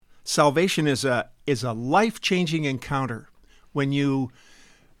Salvation is a life-changing encounter. When you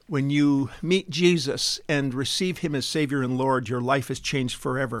meet Jesus and receive him as Savior and Lord, your life is changed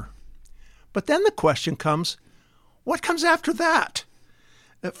forever. But then the question comes, what comes after that?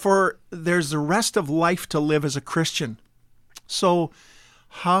 For there's the rest of life to live as a Christian. So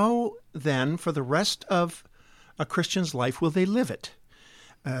how then, for the rest of a Christian's life, will they live it?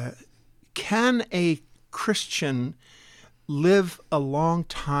 Can a Christian live a long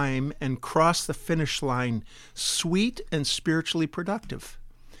time and cross the finish line sweet and spiritually productive?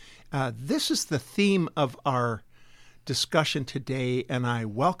 This is the theme of our discussion today, and I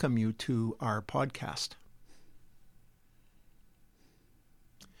welcome you to our podcast.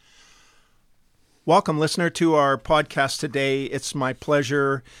 Welcome, listener, to our podcast today. It's my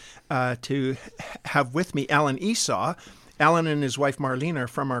pleasure to have with me Allan Esau. Allan and his wife Marlene are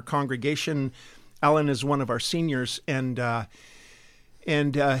from our congregation. Allan is one of our seniors, and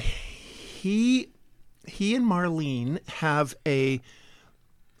he and Marlene have a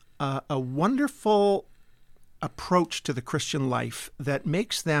wonderful approach to the Christian life that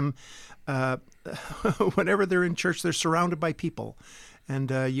makes them, whenever they're in church, they're surrounded by people.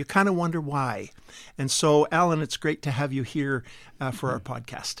 And you kind of wonder why. And so, Allan, it's great to have you here for our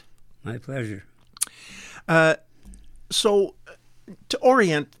podcast. My pleasure. So, to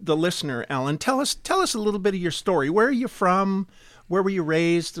orient the listener, Allan, tell us a little bit of your story. Where are you from? Where were you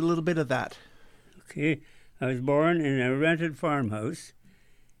raised? A little bit of that. Okay. I was born in a rented farmhouse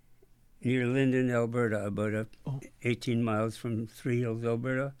near Linden, Alberta, about 18 miles from Three Hills,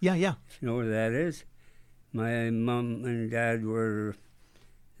 Alberta. Yeah. If you know where that is. My mom and dad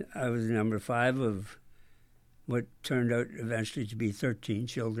I was number 5 of what turned out eventually to be 13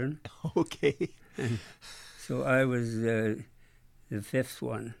 children. Okay. So I was the 5th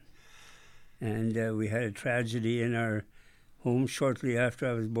one. And we had a tragedy in our home shortly after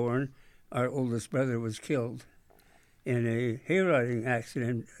I was born. Our oldest brother was killed in a hayriding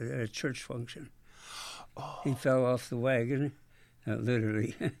accident at a church function. Oh. He fell off the wagon,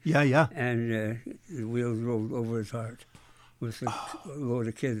 literally. Yeah. And the wheels rolled over his heart with a load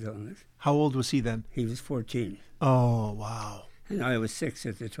of kids on it. How old was he then? He was 14. Oh, wow. And I was 6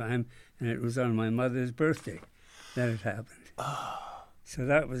 at the time, and it was on my mother's birthday that it happened. Oh. So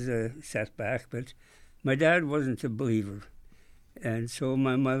that was a setback, but my dad wasn't a believer. And so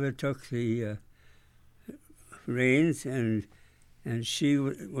my mother took the reins, and she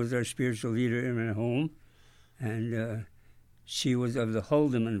was our spiritual leader in our home, and she was of the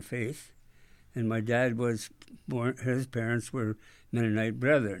Haldeman faith, and my dad was born. His parents were Mennonite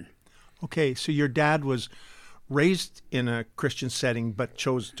Brethren. Okay, so your dad was raised in a Christian setting, but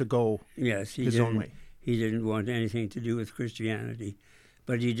chose to go his own way. He didn't want anything to do with Christianity,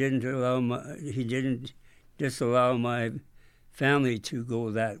 but he didn't disallow my family to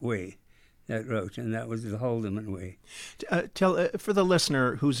go that way. That route, and that was the Haldeman way. Tell for the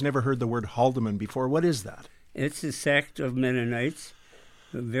listener who's never heard the word Haldeman before, what is that? It's a sect of Mennonites,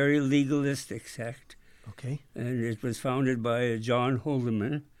 a very legalistic sect. Okay. And it was founded by John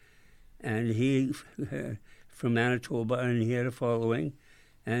Haldeman, and he from Manitoba, and he had a following.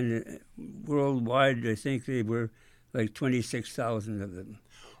 And worldwide, I think they were like 26,000 of them.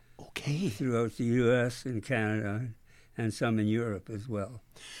 Okay. Throughout the U.S. and Canada, and some in Europe as well.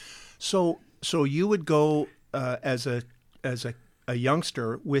 So you would go as a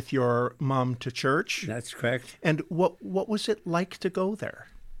youngster with your mom to church? That's correct. And what was it like to go there?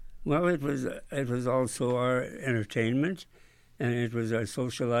 Well, it was also our entertainment, and it was our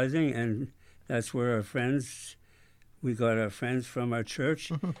socializing, and that's where we got our friends from our church,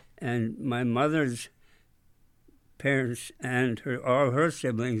 mm-hmm. And my mother's parents and all her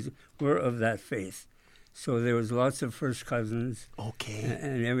siblings were of that faith. So there was lots of first cousins, okay,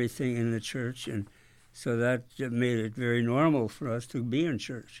 and everything in the church, and so that made it very normal for us to be in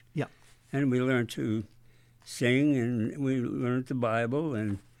church. Yeah, and we learned to sing, and we learned the Bible,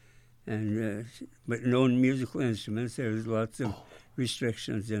 but no musical instruments. There was lots of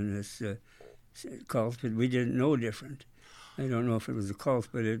restrictions in this cult, but we didn't know different. I don't know if it was a cult,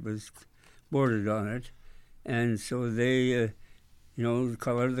 but it was bordered on it, and so they, the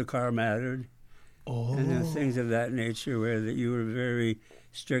color of the car mattered. Oh. And things of that nature, where that you were very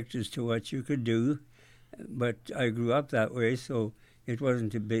strict as to what you could do. But I grew up that way, so it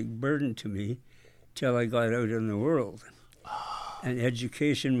wasn't a big burden to me till I got out in the world. And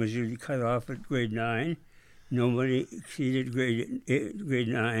education was usually cut off at grade 9. Nobody exceeded grade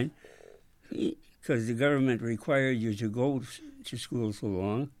 9 because the government required you to go to school so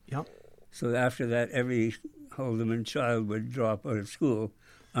long. Yep. So after that, every Haldeman child would drop out of school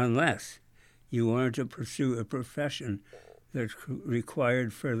unless you wanted to pursue a profession that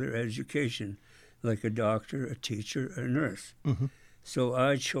required further education, like a doctor, a teacher, a nurse. Mm-hmm. So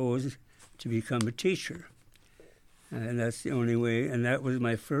I chose to become a teacher. And that's the only way. And that was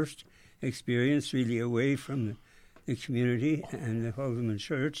my first experience really away from the community and the Haldeman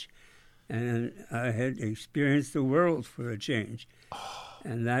Church. And I had experienced the world for a change.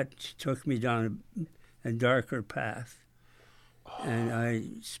 And that took me down a darker path. And I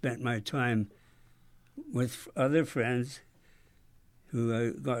spent my time with other friends who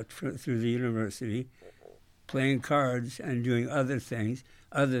I got through the university, playing cards and doing other things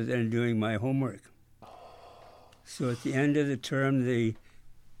other than doing my homework. So at the end of the term, they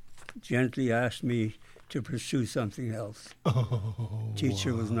gently asked me to pursue something else.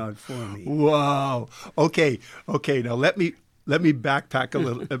 Teacher was not for me. Wow. Okay. Now let me backtrack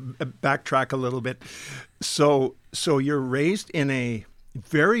a little bit. So you're raised in a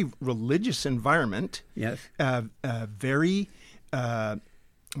very religious environment. Yes. Very,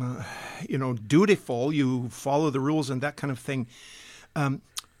 dutiful. You follow the rules and that kind of thing.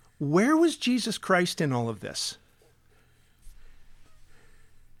 Where was Jesus Christ in all of this?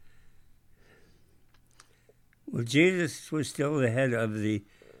 Well, Jesus was still the head of the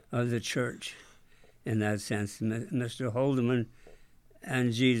church, in that sense. Mr. Haldeman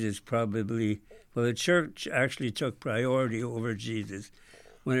and Jesus probably. Well, the church actually took priority over Jesus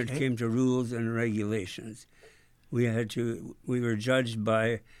when it came to rules and regulations. We were judged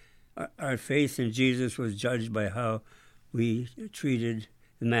by our faith in Jesus was judged by how we treated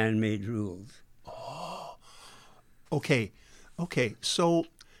the man-made rules. Oh, okay. So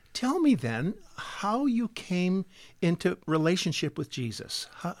tell me then how you came into relationship with Jesus.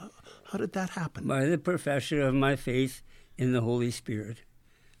 How did that happen? By the profession of my faith in the Holy Spirit,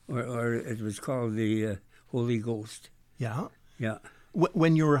 or it was called the Holy Ghost. Yeah? Yeah.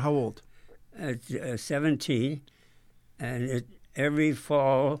 When you were how old? At 17, and every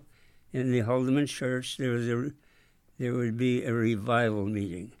fall in the Haldeman Church there would be a revival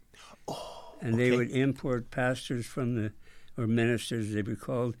meeting. And they would import pastors or ministers, they were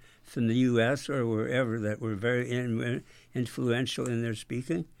called, from the U.S. or wherever, that were very influential in their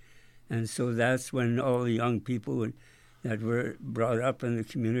speaking. And so that's when all the young people that were brought up in the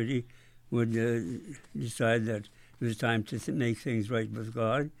community would decide that it was time to make things right with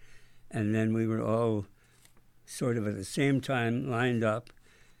God. And then we were all sort of at the same time lined up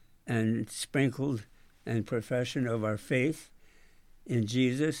and sprinkled in profession of our faith in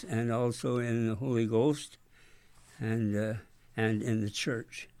Jesus and also in the Holy Ghost and in the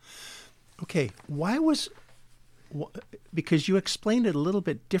church. Okay, because you explained it a little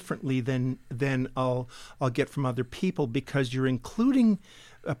bit differently than I'll get from other people, because you're including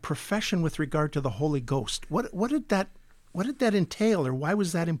a profession with regard to the Holy Ghost. What did that entail, or why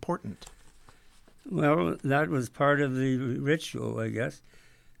was that important? Well, that was part of the ritual, I guess.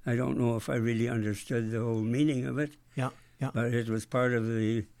 I don't know if I really understood the whole meaning of it. Yeah. But it was part of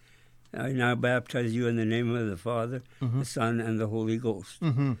I now baptize you in the name of the Father, the Son, and the Holy Ghost.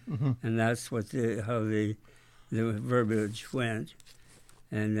 And that's how the verbiage went.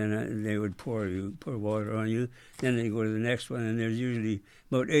 And then they would pour water on you. Then they go to the next one, and there's usually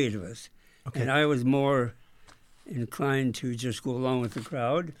about 8 of us. Okay. And I was more inclined to just go along with the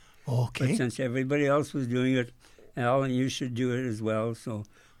crowd. Okay. But since everybody else was doing it, Allan, you should do it as well. So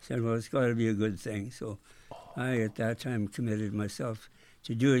I said, well, it's got to be a good thing. So I, at that time, committed myself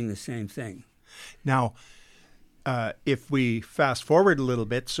to doing the same thing. Now, if we fast forward a little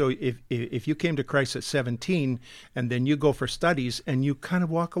bit, so if you came to Christ at 17 and then you go for studies and you kind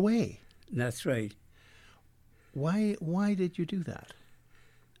of walk away. That's right. Why did you do that?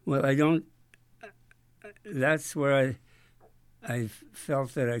 Well, that's where I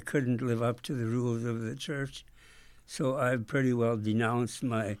felt that I couldn't live up to the rules of the church. So I pretty well denounced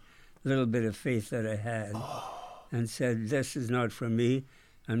my little bit of faith that I had and said, this is not for me.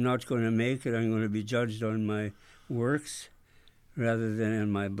 I'm not going to make it. I'm going to be judged on my works rather than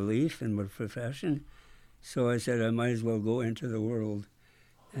in my belief and my profession. So I said I might as well go into the world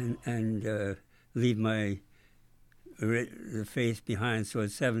and leave the faith behind. So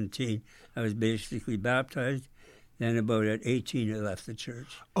at 17, I was basically baptized. Then about at 18, I left the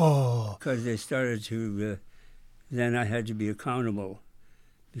church. Because they started to... then I had to be accountable,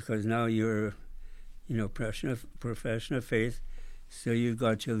 because now you're, profession of faith, so you've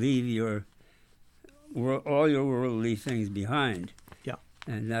got to leave all your worldly things behind. Yeah.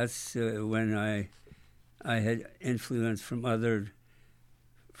 And that's when I had influence from other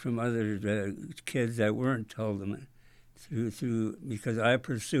kids that weren't Haldeman, because I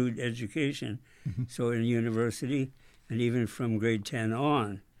pursued education. So in university, and even from grade 10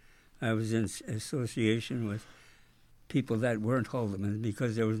 on, I was in association with people that weren't Haldemans,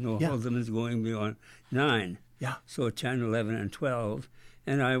 because there was no Yeah. Haldemans going beyond 9. Yeah. So 10, 11, and 12.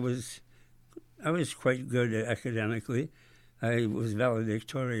 And I was quite good academically. I was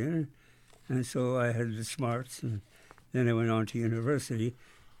valedictorian, and so I had the smarts. And then I went on to university,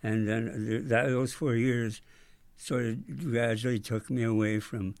 and then those 4 years sort of gradually took me away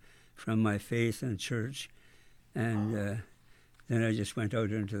from my faith and church, and then I just went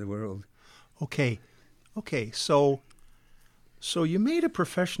out into the world. Okay. So you made a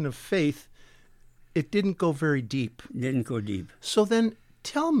profession of faith. It didn't go very deep. Didn't go deep. So then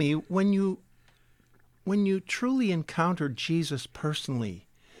tell me, when you truly encountered Jesus personally,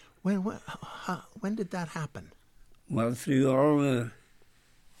 when did that happen? Well, through all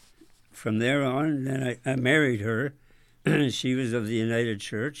from there on, then I married her. She was of the United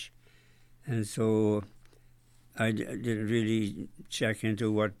Church, and so I didn't really check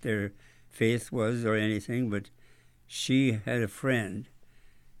into what their faith was or anything, but she had a friend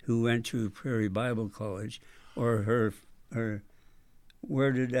who went to Prairie Bible College, or her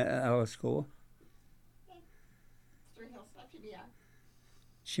where did Alice go?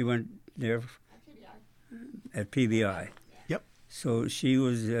 She went there at PBI. Yep. So she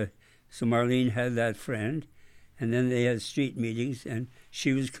was, so Marlene had that friend, and then they had street meetings, and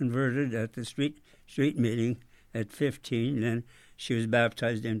she was converted at the street meeting at 15. Then she was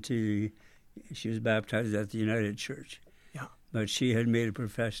baptized at the United Church. Yeah. But she had made a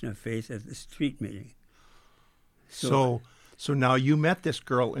profession of faith at the street meeting. So now you met this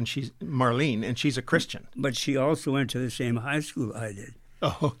girl, and she's Marlene, and she's a Christian. But she also went to the same high school I did.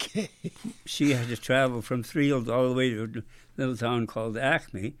 Oh, okay. She had to travel from Three Hills all the way to a little town called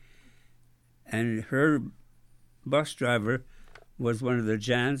Acme, and her bus driver was one of the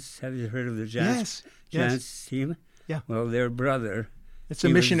Jans. Have you heard of the Jans? Yes. Jans team? Yeah. Well, their brother. It's a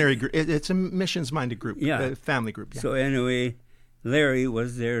missionary group. It's a missions-minded group. Yeah. A family group. Yeah. So anyway, Larry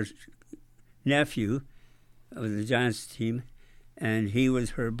was their nephew of the Jans team, and he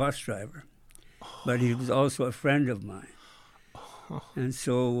was her bus driver. But he was also a friend of mine. And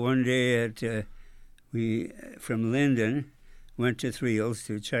so one day we from Linden went to Three Hills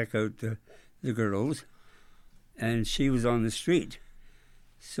to check out the girls, and she was on the street.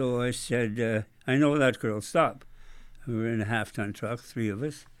 So I said, I know that girl, stop. We were in a half-ton truck, 3 of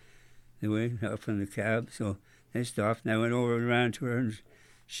us. They went up in the cab, so they stopped, and I went over and ran to her, and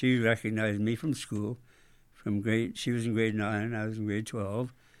she recognized me from school. She was in grade 9, I was in grade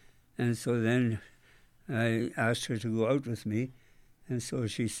 12. And so then I asked her to go out with me. And so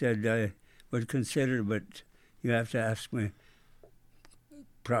she said, I would consider, but you have to ask me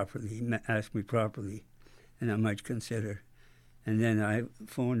properly, and I might consider. And then I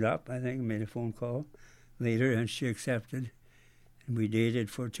phoned up, I think, made a phone call later, and she accepted. And we dated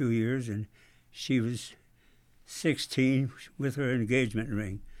for 2 years, and she was 16 with her engagement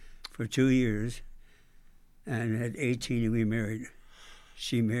ring for 2 years. And at 18, we married.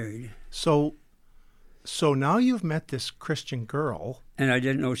 She married. So now you've met this Christian girl. And I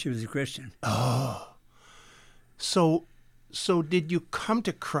didn't know she was a Christian. Oh. So did you come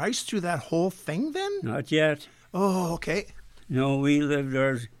to Christ through that whole thing then? Not yet. Oh, okay. No, we lived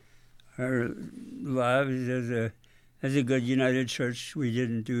our lives as a good United Church. We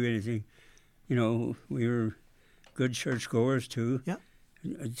didn't do anything. You know, we were good churchgoers too. Yeah.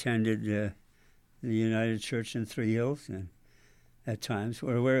 Attended the United Church in Three Hills, and at times, in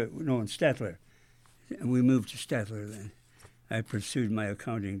Stettler. We moved to Stettler then. I pursued my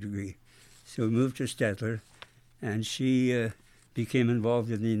accounting degree. So we moved to Stettler, and she became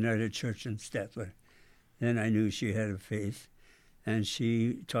involved in the United Church in Stettler. Then I knew she had a faith, and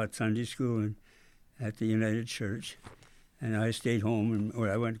she taught Sunday school at the United Church, and I stayed home, or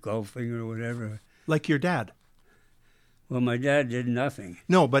I went golfing or whatever. Like your dad? Well, my dad did nothing.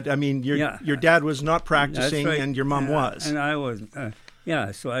 No, but I mean, your dad was not practicing, right. And your mom was. And I wasn't.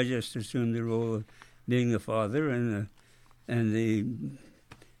 So I just assumed the role of being the father and the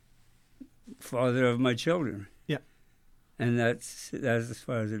father of my children. Yeah. And that's as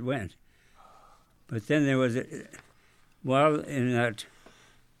far as it went. But then there was while in that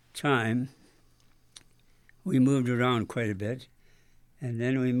time, we moved around quite a bit, and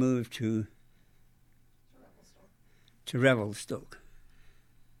then we moved to Revelstoke.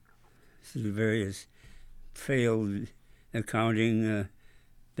 Through various failed accounting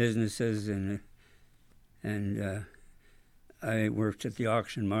businesses, and I worked at the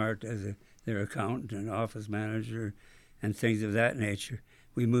auction mart as their accountant and office manager and things of that nature.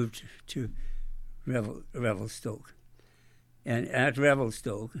 We moved to Revelstoke. And at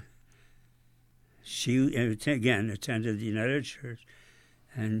Revelstoke, she again attended the United Church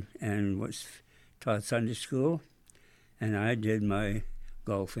and was taught Sunday school. and I did my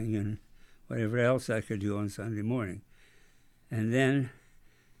golfing and whatever else I could do on Sunday morning. And then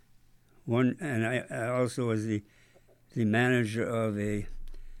I also was the manager of a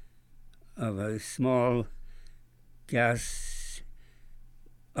small gas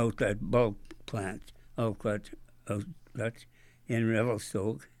outlet bulk plant outlet in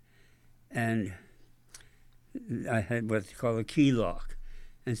Revelstoke, and I had what they call a key lock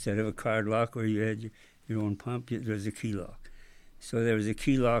instead of a card lock where you had your own pump. There was a key lock, so there was a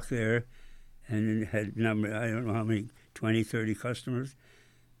key lock there, and it had I don't know how many, 20, 30 customers.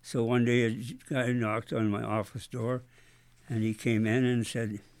 So one day a guy knocked on my office door, and he came in and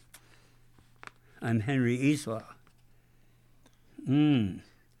said, "I'm Henry Esau."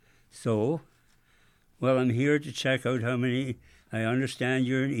 So, well, I'm here to check out how many, I understand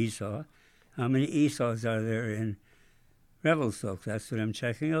you're an Esau. How many Esau's are there in Revelstoke? That's what I'm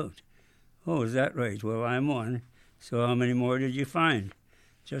checking out. Oh, is that right? Well, I'm one. So how many more did you find?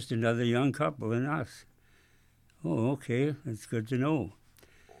 Just another young couple and us. Oh, okay, that's good to know.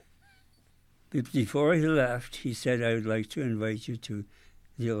 Before he left, he said, "I would like to invite you to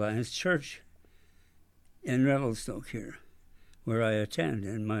the Alliance Church in Revelstoke here, where I attend,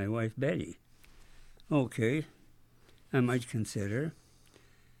 and my wife Betty." Okay, I might consider.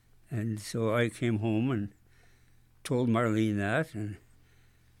 And so I came home and told Marlene that, and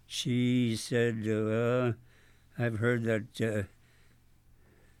she said, "I've heard that the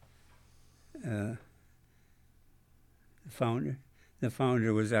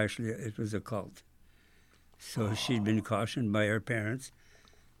founder was actually, it was a cult." So she'd been cautioned by her parents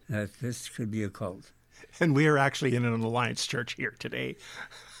that this could be a cult. And we are actually in an Alliance church here today.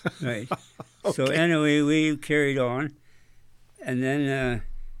 Right. Okay. So anyway, we carried on. And then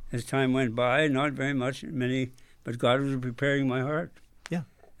as time went by, not very many, but God was preparing my heart. Yeah.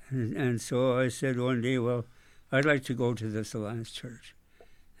 And so I said one day, "Well, I'd like to go to this Alliance church."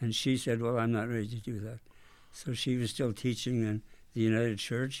 And she said, "Well, I'm not ready to do that." So she was still teaching in the United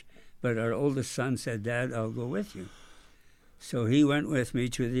Church, but our oldest son said, "Dad, I'll go with you." So he went with me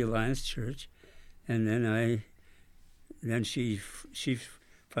to the Alliance Church, and then she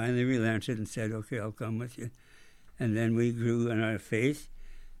finally relented and said, "Okay, I'll come with you." And then we grew in our faith,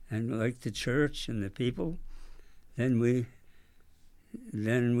 and like the church and the people, then we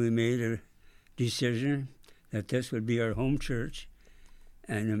made a decision that this would be our home church,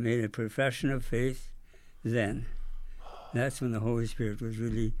 and I made a profession of faith then. That's when the Holy Spirit was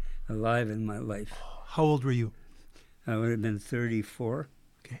really alive in my life. How old were you? I would have been 34.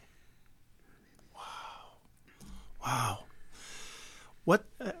 Okay. Wow.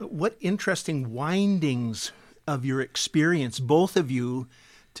 What interesting windings of your experience, both of you,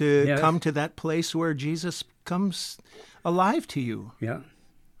 to come to that place where Jesus comes alive to you. Yeah.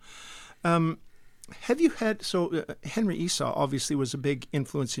 Have you had, Henry Esau obviously was a big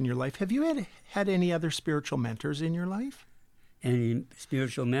influence in your life. Have you had any other spiritual mentors in your life? Any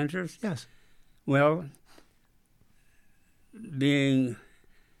spiritual mentors? Yes. Well,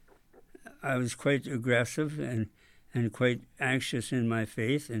 I was quite aggressive and quite anxious in my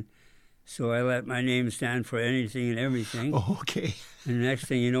faith, and so I let my name stand for anything and everything. Oh, okay. And the next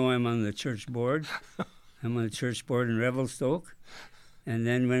thing you know, I'm on the church board. I'm on the church board in Revelstoke. And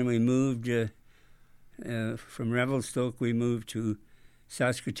then when we moved from Revelstoke, we moved to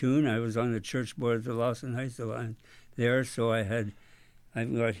Saskatoon. I was on the church board at the Lawson Heights Alliance there. So I've had, I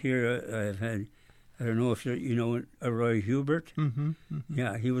don't know if you know Roy Hubert. Mm-hmm, mm-hmm.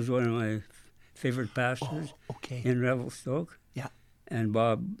 Yeah, he was one of my favorite pastors in Revelstoke. Yeah. And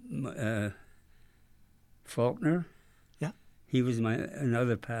Bob Faulkner. Yeah. He was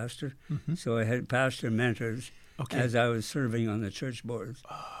another pastor. Mm-hmm. So I had pastor mentors as I was serving on the church boards.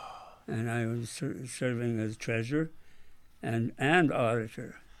 And I was serving as treasurer and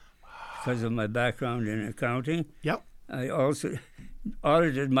auditor because of my background in accounting. Yep. I also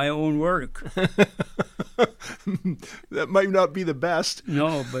audited my own work. That might not be the best.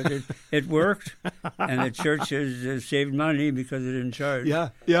 No, but it worked, and the church has saved money because it didn't charge. Yeah,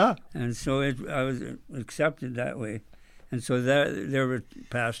 yeah. And so I was accepted that way. And so there were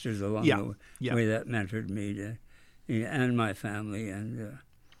pastors along the way that mentored me and my family. And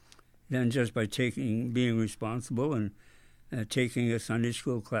then just by being responsible and taking a Sunday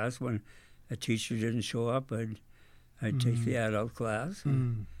school class when a teacher didn't show up, I'd take the adult class.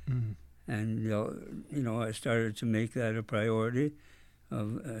 And I started to make that a priority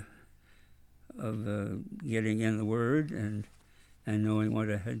of getting in the Word and knowing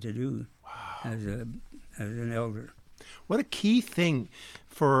what I had to do as an elder. What a key thing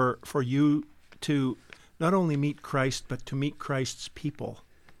for you to not only meet Christ, but to meet Christ's people,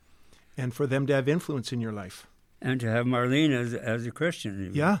 and for them to have influence in your life. and to have Marlene as a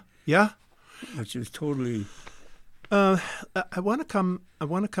Christian. Yeah, yeah. Which is totally. I want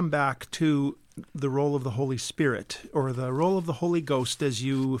to come back to the role of the Holy Spirit, or the role of the Holy Ghost, as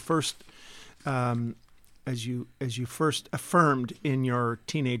you first affirmed in your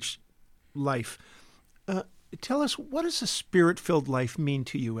teenage life. Tell us, what does a Spirit-filled life mean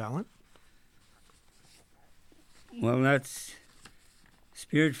to you, Allan? Well, that's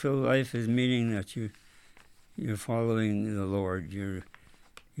Spirit-filled life is meaning that you're following the Lord. You're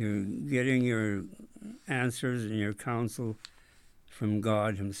getting your answers and your counsel from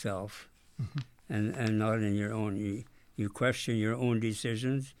God Himself, and not in your own. You question your own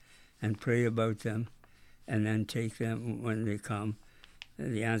decisions and pray about them, and then take them when they come,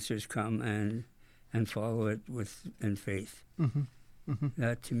 the answers come, and follow it in faith.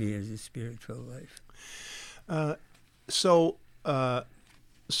 That to me is a Spirit-filled life. So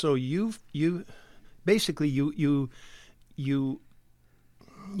you basically you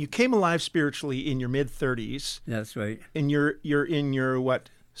came alive spiritually in your mid-30s. That's right. And you're in your what,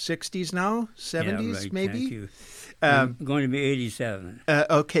 60s now, 70s, yeah, right. maybe. Thank you. I'm going to be 87.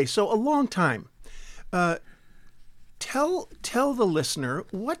 Okay, so a long time. Tell the listener,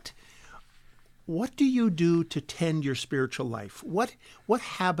 what do you do to tend your spiritual life? What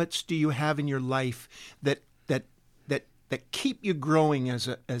habits do you have in your life that keep you growing as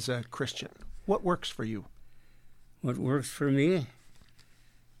a Christian? What works for you? What works for me?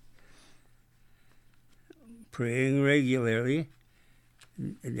 Praying regularly,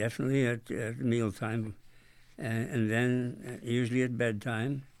 definitely at mealtime, and then usually at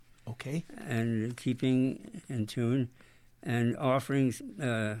bedtime. Okay. And keeping in tune, and offering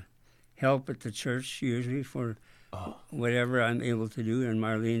help at the church usually for whatever I'm able to do and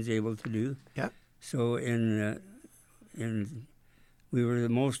Marlene's able to do. Yeah. So we were the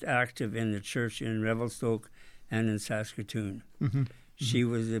most active in the church in Revelstoke and in Saskatoon. She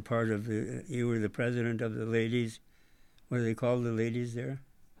was a part of you were the president of the ladies. What do they call the ladies there?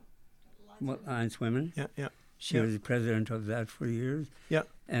 Alliance Women. Yeah, yeah. She was the president of that for years. Yeah.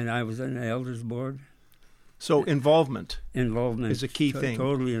 And I was on the elders board. So involvement is a key thing.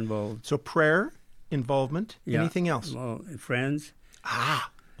 Totally involved. So prayer, involvement, anything else? Well, friends.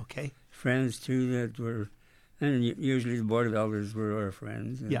 Okay. Friends too that were, and usually the board of elders were our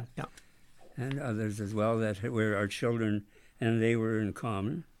friends. And, yeah. And others as well that were our children, and they were in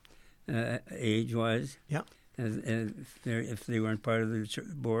common, age-wise. Yeah. If they weren't part of the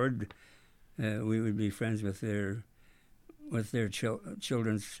board, we would be friends with their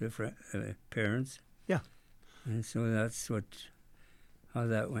children's parents. Yeah. And so that's how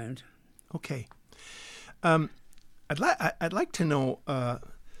that went. Okay. I'd like to know,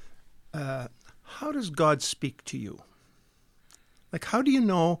 how does God speak to you? Like, how do you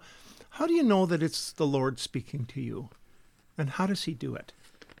know that it's the Lord speaking to you? And how does He do it?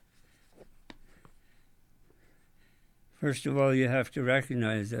 First of all, you have to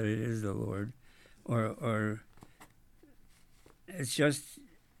recognize that it is the Lord, or it's just,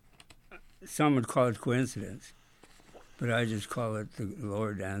 some would call it coincidence, but I just call it the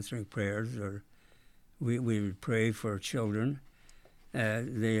Lord answering prayers. Or we would pray for children.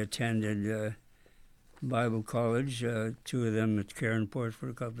 They attended Bible college, two of them at Cairnport for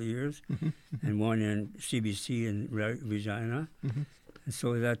a couple of years, and one in CBC in Regina. And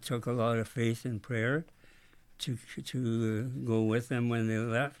so that took a lot of faith and prayer to go with them when they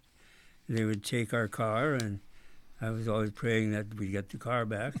left. They would take our car, and I was always praying that we'd get the car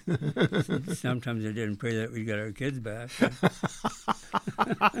back. Sometimes I didn't pray that we'd get our kids back. But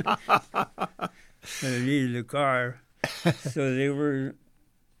I needed the car. So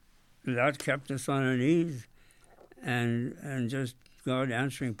that kept us on our knees, and just God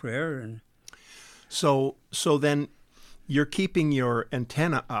answering prayer. And so then you're keeping your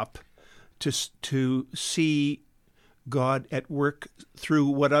antenna up to see God at work through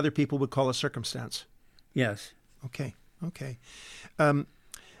what other people would call a circumstance. Yes. Okay.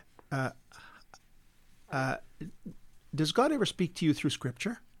 Does God ever speak to you through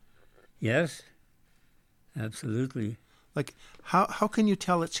Scripture? Yes, absolutely. Like, how can you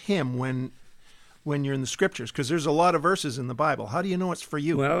tell it's Him when you're in the Scriptures? Because there's a lot of verses in the Bible. How do you know it's for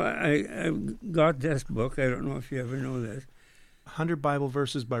you? Well, I got this book. I don't know if you ever know this. 100 Bible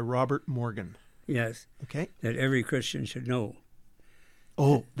Verses by Robert Morgan. Yes. Okay. That every Christian should know.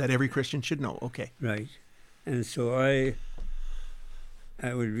 Oh, that every Christian should know. Okay. Right. And so I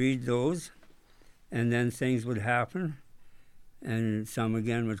would read those, and then things would happen, and some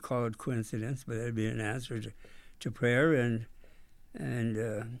again would call it coincidence, but that'd be an answer to prayer. And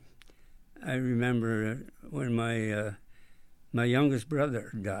I remember when my youngest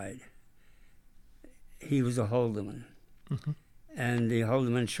brother died. he was a Haldeman. Mm-hmm. And the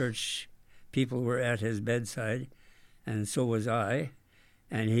Haldeman church people were at his bedside, and so was I,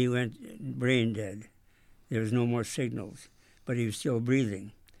 and he went brain dead. There was no more signals, but he was still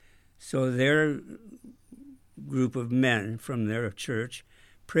breathing. So their group of men from their church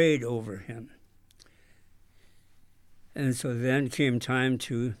prayed over him. And so then came time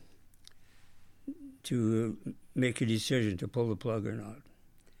to make a decision to pull the plug or not.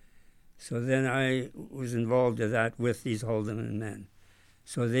 So then I was involved in that with these Haldeman men.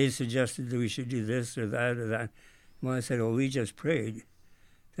 So they suggested that we should do this or that or that. Well, I said, well, we just prayed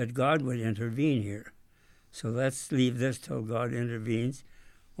that God would intervene here. So let's leave this till God intervenes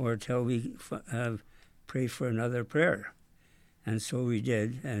or till we pray for another prayer. And so we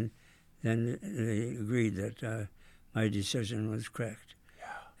did, and then they agreed that my decision was correct.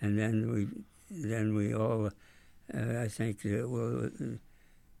 Yeah. And then we all, I think, the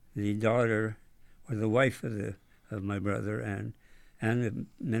daughter or the wife of my brother and the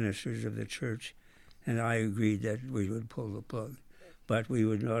ministers of the church, and I agreed that we would pull the plug, but we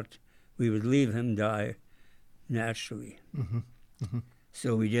would not. We would leave him die naturally. Mm-hmm. Mm-hmm.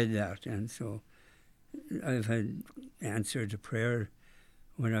 So we did that, and so I've had answer to prayer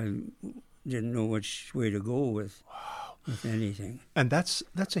when I didn't know which way to go with anything. And that's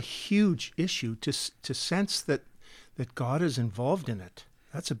a huge issue to sense that God is involved in it.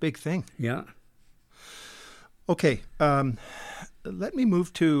 That's a big thing. Yeah. Okay, let me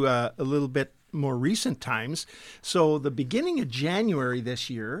move to a little bit more recent times. So the beginning of January this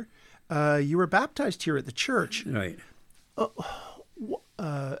year, you were baptized here at the church. Right.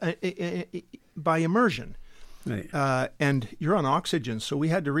 By immersion. Right. And you're on oxygen, so we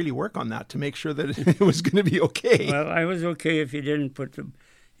had to really work on that to make sure that it was going to be okay. Well, I was okay if you didn't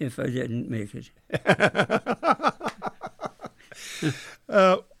if I didn't make it.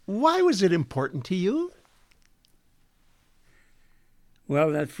 Why was it important to you?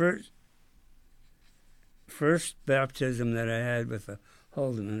 Well, that first baptism that I had with the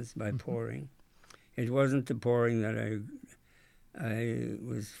Haldemans by pouring, it wasn't the pouring that I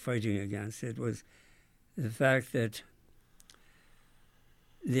was fighting against. It was the fact that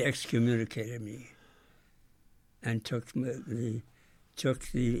they excommunicated me and took my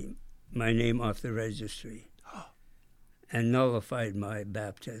name off the registry and nullified my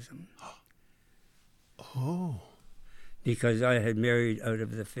baptism. Oh. Because I had married out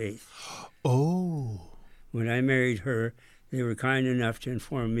of the faith. Oh. When I married her, they were kind enough to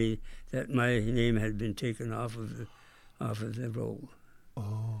inform me that my name had been taken off of the roll.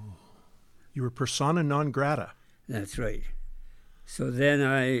 Oh. You were persona non grata. That's right. So then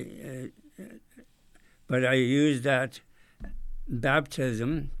I used that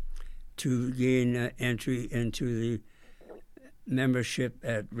baptism to gain entry into the membership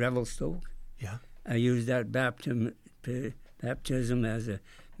at Revelstoke. Yeah. I used that baptism as a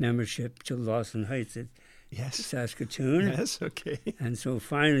membership to Lawson Heights at Saskatoon. Yes, okay. And so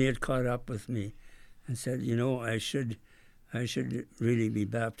finally it caught up with me and said, I should really be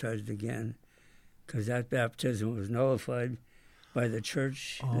baptized again, because that baptism was nullified by the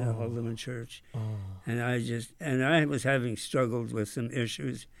church, the Haldeman Church. Oh. And I was having struggled with some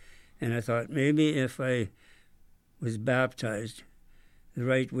issues, and I thought maybe if I was baptized the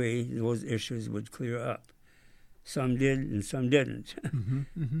right way, those issues would clear up. Some did and some didn't. Mm-hmm,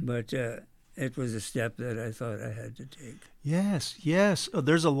 mm-hmm. But it was a step that I thought I had to take. Yes, yes.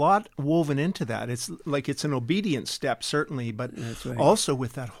 There's a lot woven into that. It's an obedient step, certainly, but That's right. Also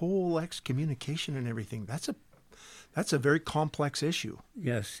with that whole excommunication and everything. That's a very complex issue.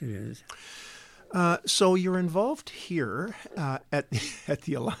 Yes, it is. So you're involved here at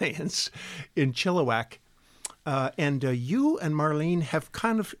the Alliance in Chilliwack. And you and Marlene have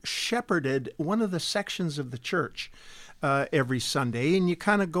kind of shepherded one of the sections of the church every Sunday, and you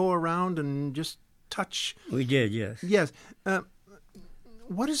kind of go around and just touch. We did, yes. Yes.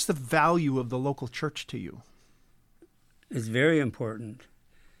 What is the value of the local church to you? It's very important.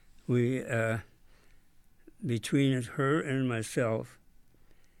 We, between her and myself,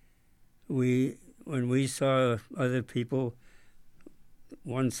 when we saw other people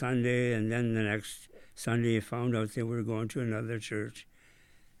one Sunday and then the next Sunday found out they were going to another church,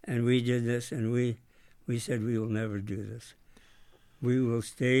 and we did this, and we said we will never do this. We will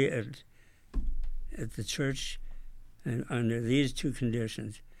stay at the church, and under these two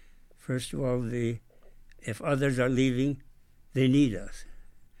conditions. First of all, if others are leaving, they need us.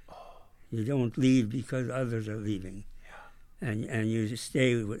 You don't leave because others are leaving, and you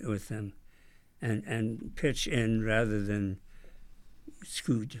stay with them, and pitch in rather than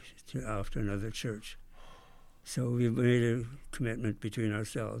scoot off to another church. So we made a commitment between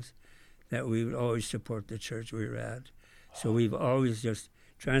ourselves that we would always support the church we were at. So we've always just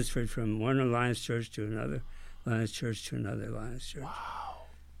transferred from one Alliance church to another Alliance church to another Alliance church.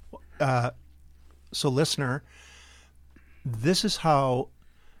 Wow. So, listener, this is how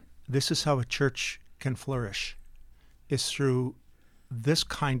a church can flourish, is through this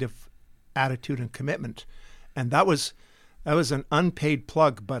kind of attitude and commitment. And that was an unpaid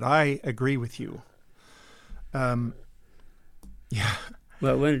plug, but I agree with you. Yeah.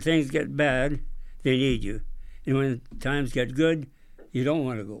 Well, when things get bad, they need you. And when times get good, you don't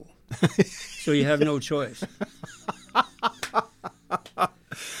want to go. So you have no choice.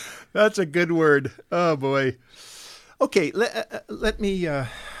 That's a good word. Oh, boy. Okay, let me,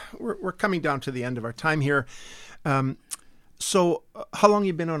 we're coming down to the end of our time here. So how long have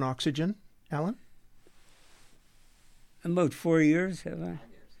you been on oxygen, Allan? About 4 years, have I?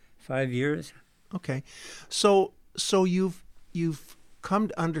 5 years. Okay. So you've come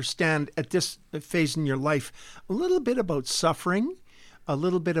to understand at this phase in your life a little bit about suffering, a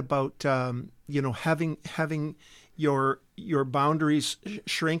little bit about having your boundaries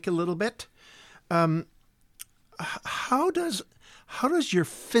shrink a little bit. How does your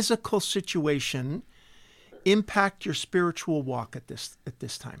physical situation impact your spiritual walk at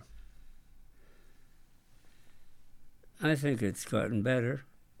this time? I think it's gotten better.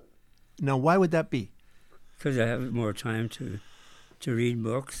 Now, why would that be? Because I have more time to read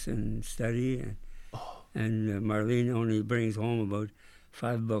books and study, and Marlene only brings home about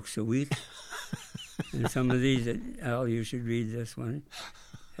 5 books a week. And some of these, Al, you should read this one,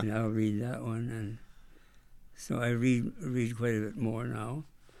 and I'll read that one, and so I read quite a bit more now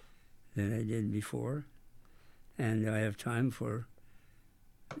than I did before, and I have time for,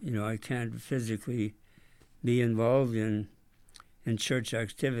 I can't physically be involved in church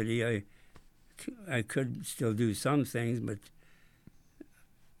activity. I could still do some things, but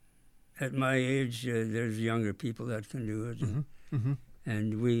at my age, there's younger people that can do it. Mm-hmm. Mm-hmm.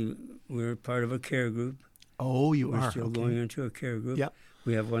 And we're part of a care group. Oh, you we're are? We're still okay. going into a care group. Yep.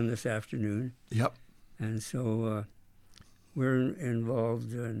 We have one this afternoon. Yep. And so we're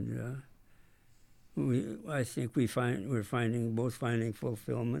involved, and I think we're finding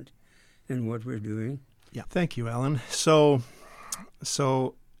fulfillment in what we're doing. Yeah. Thank you, Allan. So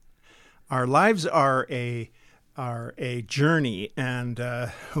our lives are a journey,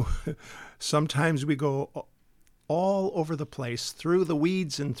 and sometimes we go all over the place, through the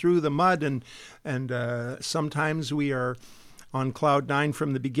weeds and through the mud, and sometimes we are on cloud 9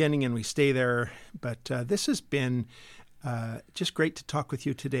 from the beginning and we stay there. But this has been just great to talk with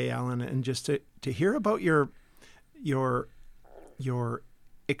you today, Allan, and just to hear about your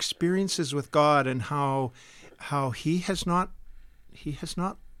experiences with God, and how He has not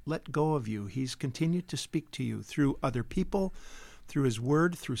let go of you. He's continued to speak to you through other people, through His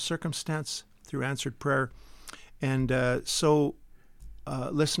Word, through circumstance, through answered prayer. And so,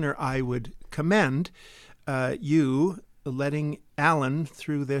 listener, I would commend you letting Allan,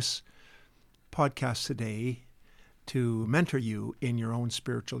 through this podcast today, to mentor you in your own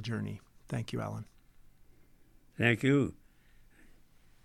spiritual journey. Thank you, Allan. Thank you.